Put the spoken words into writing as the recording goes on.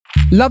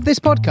Love this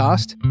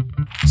podcast?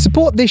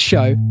 Support this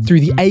show through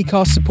the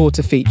Acast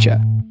supporter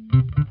feature.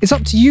 It's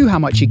up to you how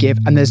much you give,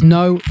 and there's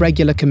no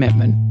regular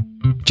commitment.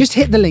 Just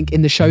hit the link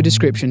in the show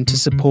description to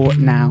support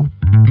now.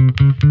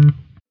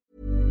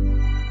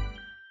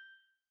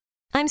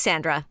 I'm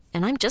Sandra,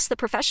 and I'm just the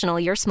professional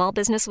your small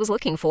business was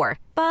looking for.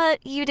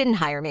 But you didn't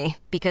hire me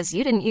because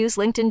you didn't use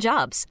LinkedIn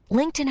Jobs.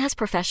 LinkedIn has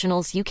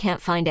professionals you can't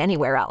find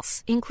anywhere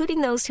else, including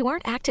those who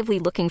aren't actively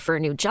looking for a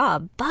new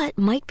job, but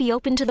might be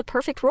open to the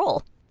perfect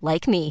role,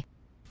 like me.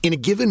 In a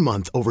given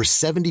month, over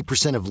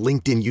 70% of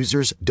LinkedIn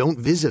users don't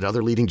visit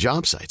other leading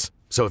job sites.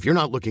 So if you're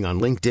not looking on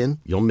LinkedIn,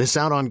 you'll miss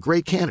out on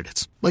great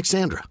candidates like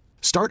Sandra.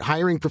 Start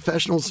hiring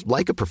professionals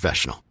like a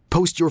professional.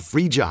 Post your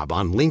free job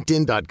on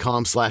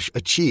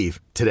linkedin.com/achieve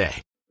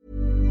today.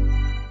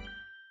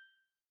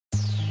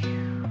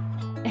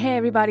 Hey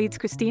everybody, it's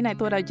Christine. I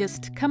thought I'd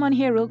just come on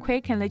here real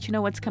quick and let you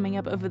know what's coming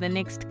up over the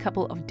next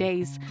couple of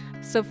days.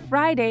 So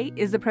Friday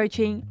is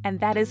approaching, and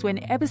that is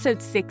when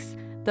episode 6,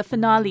 the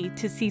finale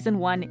to season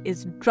 1,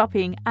 is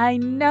dropping. I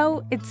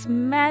know it's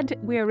mad.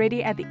 We're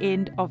already at the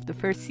end of the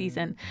first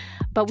season,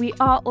 but we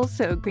are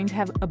also going to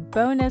have a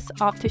bonus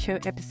after show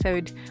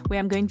episode where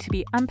I'm going to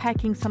be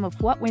unpacking some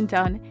of what went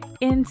down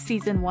in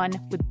season 1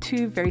 with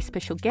 2 very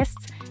special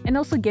guests, and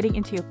also getting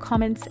into your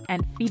comments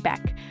and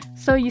feedback.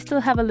 So you still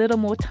have a little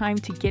more time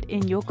to get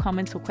in your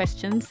comments or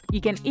questions.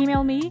 You can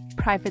email me,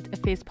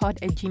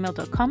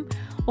 privateaffairspod@gmail.com,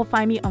 or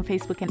find me on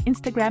Facebook and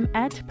Instagram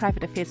at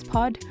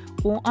privateaffairspod,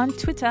 or on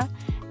Twitter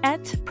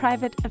at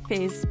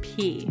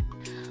privateaffairsp.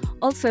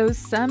 Also,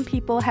 some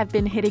people have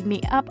been hitting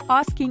me up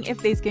asking if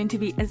there's going to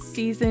be a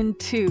season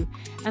 2.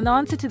 And the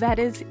answer to that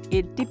is,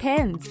 it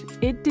depends.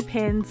 It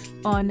depends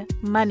on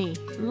money,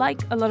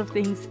 like a lot of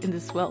things in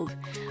this world.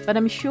 But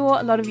I'm sure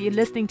a lot of you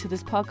listening to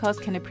this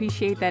podcast can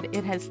appreciate that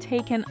it has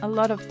taken a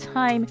lot of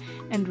time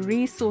and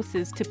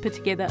resources to put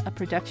together a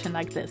production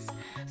like this.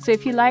 So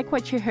if you like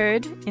what you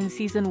heard in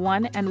season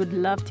 1 and would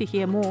love to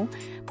hear more,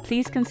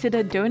 please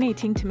consider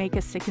donating to make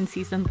a second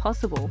season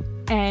possible.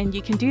 And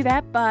you can do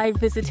that by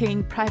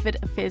visiting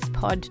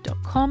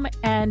privateaffairspod.com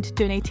and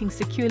donating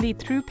securely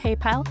through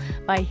PayPal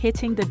by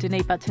hitting the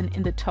donate button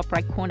in the top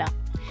right corner.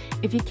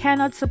 If you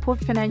cannot support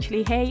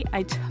financially, hey,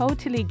 I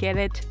totally get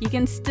it. You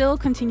can still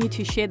continue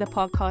to share the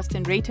podcast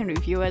and rate and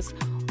review us.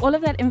 All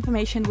of that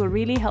information will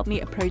really help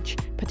me approach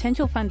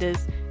potential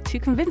funders to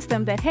convince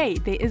them that, hey,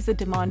 there is a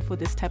demand for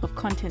this type of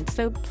content.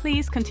 So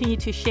please continue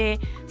to share,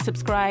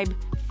 subscribe,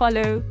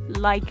 follow,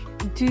 like,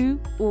 do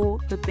all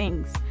the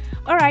things.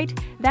 All right,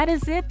 that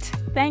is it.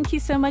 Thank you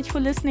so much for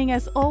listening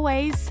as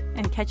always,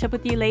 and catch up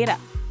with you later.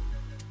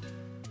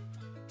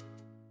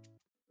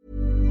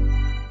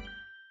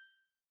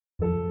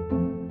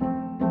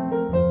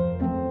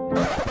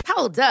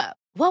 Hold up.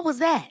 What was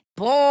that?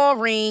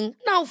 Boring.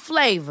 No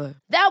flavor.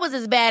 That was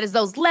as bad as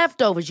those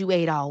leftovers you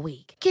ate all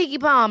week.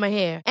 Keke Palmer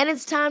here, and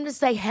it's time to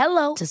say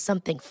hello to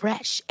something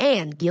fresh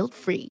and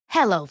guilt-free.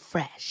 Hello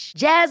Fresh.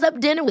 Jazz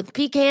up dinner with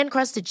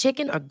pecan-crusted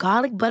chicken or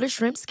garlic butter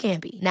shrimp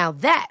scampi. Now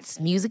that's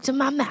music to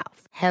my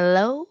mouth.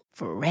 Hello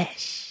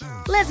Fresh.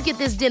 Let's get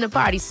this dinner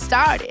party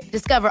started.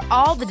 Discover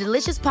all the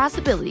delicious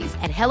possibilities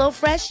at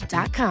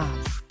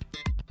hellofresh.com.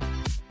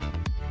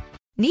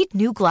 Need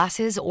new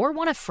glasses or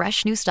want a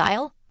fresh new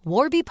style?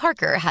 Warby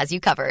Parker has you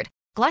covered.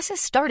 Glasses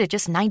start at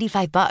just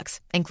 $95,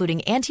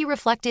 including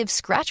anti-reflective,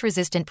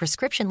 scratch-resistant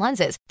prescription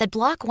lenses that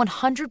block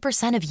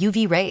 100% of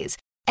UV rays.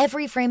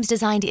 Every frame's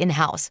designed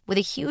in-house with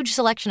a huge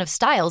selection of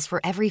styles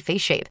for every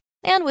face shape.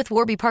 And with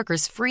Warby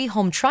Parker's free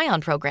home try-on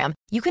program,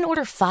 you can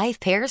order 5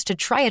 pairs to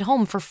try at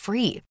home for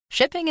free.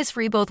 Shipping is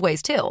free both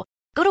ways, too.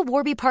 Go to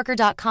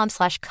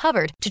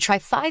warbyparker.com/covered to try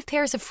 5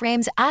 pairs of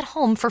frames at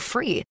home for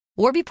free.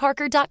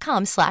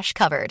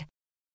 warbyparker.com/covered.